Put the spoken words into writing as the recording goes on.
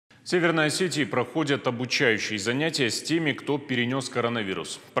Северной Осетии проходят обучающие занятия с теми, кто перенес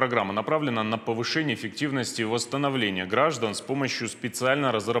коронавирус. Программа направлена на повышение эффективности восстановления граждан с помощью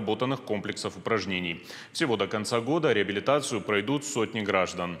специально разработанных комплексов упражнений. Всего до конца года реабилитацию пройдут сотни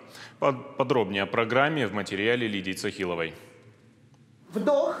граждан. Подробнее о программе в материале Лидии Цахиловой.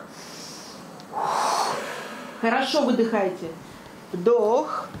 Вдох. Хорошо выдыхайте.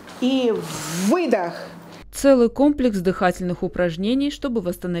 Вдох и выдох. Целый комплекс дыхательных упражнений, чтобы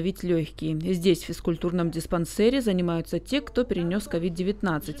восстановить легкие. Здесь, в физкультурном диспансере, занимаются те, кто перенес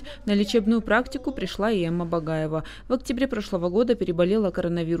COVID-19. На лечебную практику пришла и Эмма Багаева. В октябре прошлого года переболела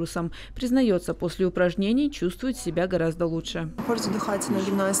коронавирусом. Признается, после упражнений чувствует себя гораздо лучше. Польза дыхательной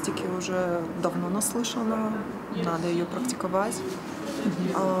гимнастики уже давно наслышана, надо ее практиковать.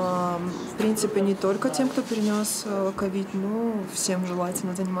 В принципе, не только тем, кто перенес ковид, но всем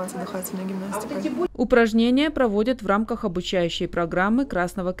желательно заниматься дыхательной гимнастикой. Упражнения проводят в рамках обучающей программы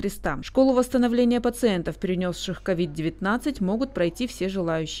Красного Креста. Школу восстановления пациентов, перенесших COVID-19, могут пройти все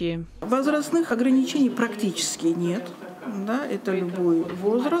желающие. Возрастных ограничений практически нет. Да, это любой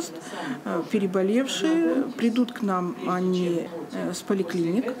возраст. Переболевшие придут к нам они с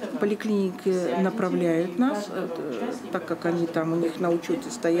поликлиник. Поликлиники направляют нас, так как они там у них на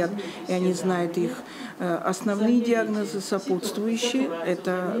учете стоят, и они знают их основные диагнозы, сопутствующие.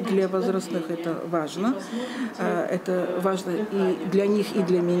 Это для возрастных это важно. Это важно и для них, и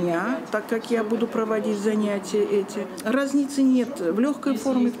для меня, так как я буду проводить занятия эти. Разницы нет в легкой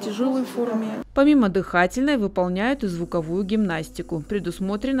форме, в тяжелой форме. Помимо дыхательной выполняют и звуковую гимнастику.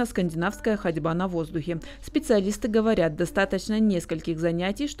 Предусмотрена скандинавская ходьба на воздухе. Специалисты говорят, достаточно нескольких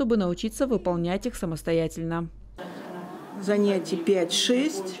занятий, чтобы научиться выполнять их самостоятельно. Занятий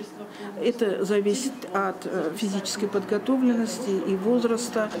 5-6. Это зависит от физической подготовленности и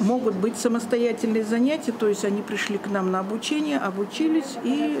возраста. Могут быть самостоятельные занятия, то есть они пришли к нам на обучение, обучились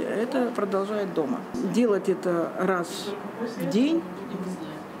и это продолжают дома. Делать это раз в день.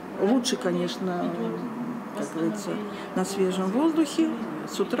 Лучше, конечно, как говорится, на свежем воздухе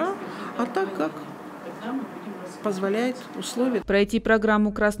с утра, а так как позволяет условия. Пройти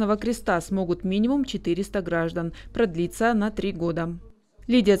программу Красного Креста смогут минимум 400 граждан. Продлится она 3 года.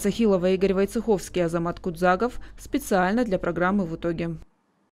 Лидия Цахилова, Игорь Войцеховский, Азамат Кудзагов. Специально для программы «В итоге».